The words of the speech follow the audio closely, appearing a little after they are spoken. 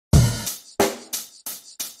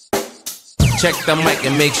Check the mic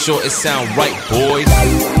and make sure it sound right, boys.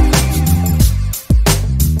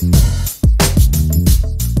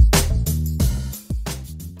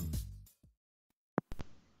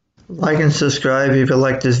 Like and subscribe if you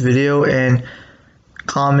like this video, and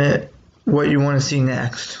comment what you want to see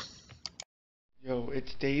next. Yo,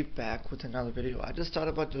 it's Dave back with another video. I just thought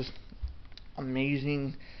about this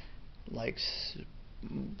amazing, like,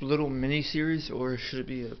 little mini series, or should it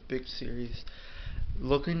be a big series?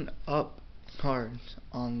 Looking up cards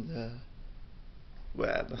on the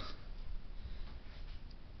web.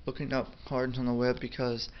 Looking up cards on the web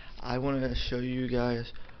because I want to show you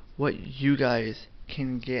guys what you guys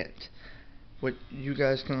can get, what you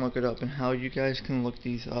guys can look it up, and how you guys can look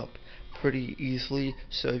these up pretty easily.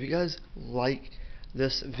 So if you guys like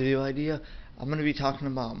this video idea, I'm going to be talking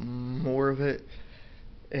about more of it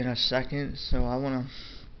in a second, so I want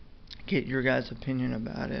to get your guys' opinion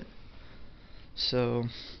about it. So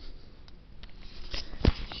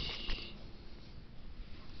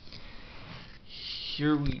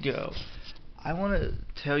here we go. I want to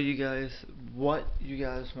tell you guys what you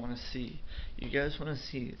guys want to see. You guys want to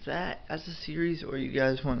see that as a series, or you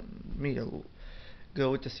guys want me to go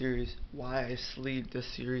with the series Why I Sleeve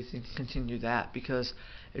this series and continue that, because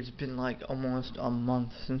it's been like almost a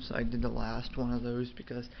month since I did the last one of those,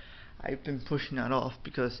 because I've been pushing that off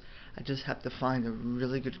because I just have to find a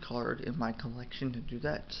really good card in my collection to do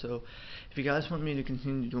that. So if you guys want me to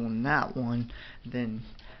continue doing that one, then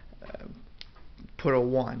put a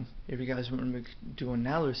 1. If you guys want me to do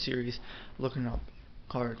another series looking up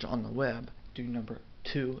cards on the web, do number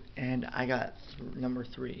 2, and I got number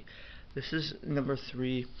 3. This is number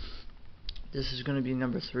 3. This is going to be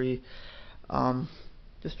number 3.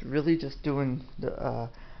 Just doing the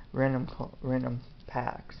random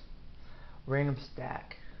packs. Random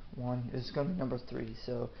stack 1 is going to be number 3.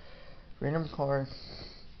 So random card.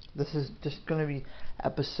 This is just going to be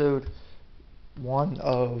episode 1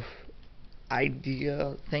 of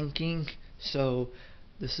idea thinking. So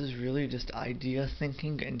this is really just idea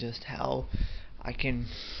thinking and just how I can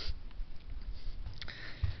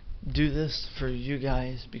do this for you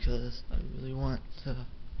guys, because I really want to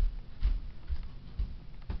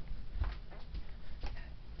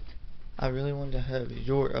have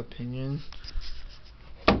your opinion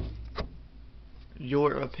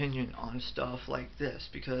on stuff like this,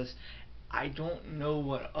 because I don't know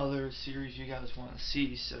what other series you guys want to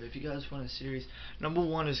see. So if you guys want a series, number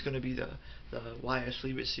 1 is going to be the Why I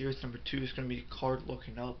Sleeve It series. Number 2 is going to be card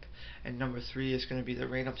looking up, and number 3 is going to be the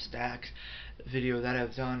random stacks video that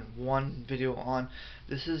I've done one video on.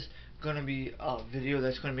 This is going to be a video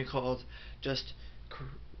that's going to be called just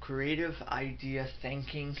creative idea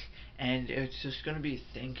thinking, and it's just going to be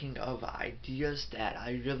thinking of ideas that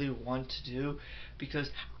I really want to do, because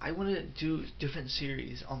I want to do different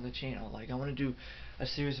series on the channel. Like I want to do a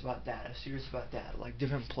series about that, a series about that, like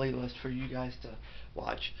different playlists for you guys to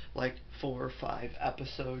watch, like 4 or 5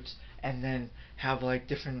 episodes, and then have like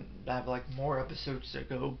more episodes to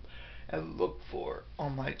go and look for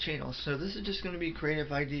on my channel. So this is just going to be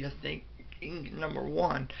creative idea thinking number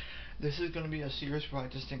 1. This is going to be a series where I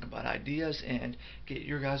just think about ideas and get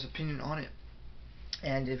your guys' opinion on it.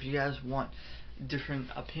 And if you guys want different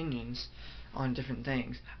opinions on different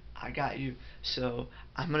things, I got you. So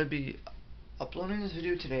I'm going to be uploading this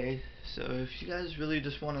video today. So if you guys really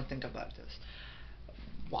just want to think about this,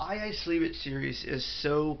 Why I Sleeve It series is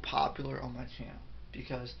so popular on my channel,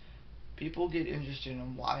 because people get interested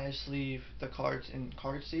in why I sleeve the cards in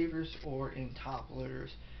card savers or in top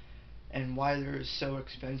loaders, and why they're so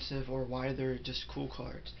expensive, or why they're just cool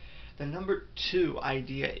cards. The number 2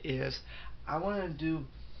 idea is I want to do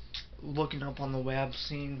looking up on the web,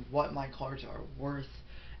 seeing what my cards are worth,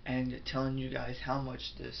 and telling you guys how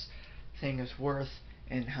much this thing is worth,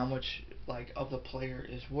 and how much like of the player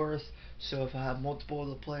is worth. So if I have multiple of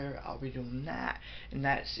the player, I'll be doing that in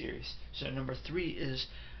that series. So number 3 is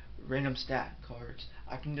random stack cards.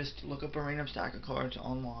 I can just look up a random stack of cards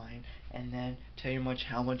online and then tell you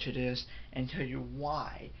how much it is, and tell you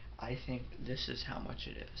why I think this is how much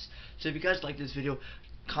it is. So if you guys like this video,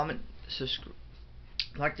 comment, subscribe,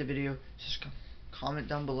 like the video, comment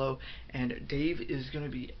down below. And Dave is going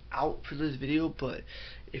to be out for this video, but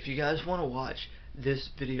if you guys want to watch this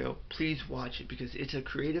video, please watch it, because it's a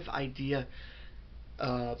creative idea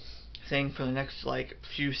thing for the next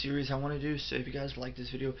few series I want to do. So if you guys like this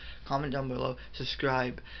video, comment down below,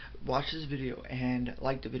 subscribe, watch this video, and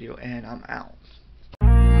like the video, and I'm out.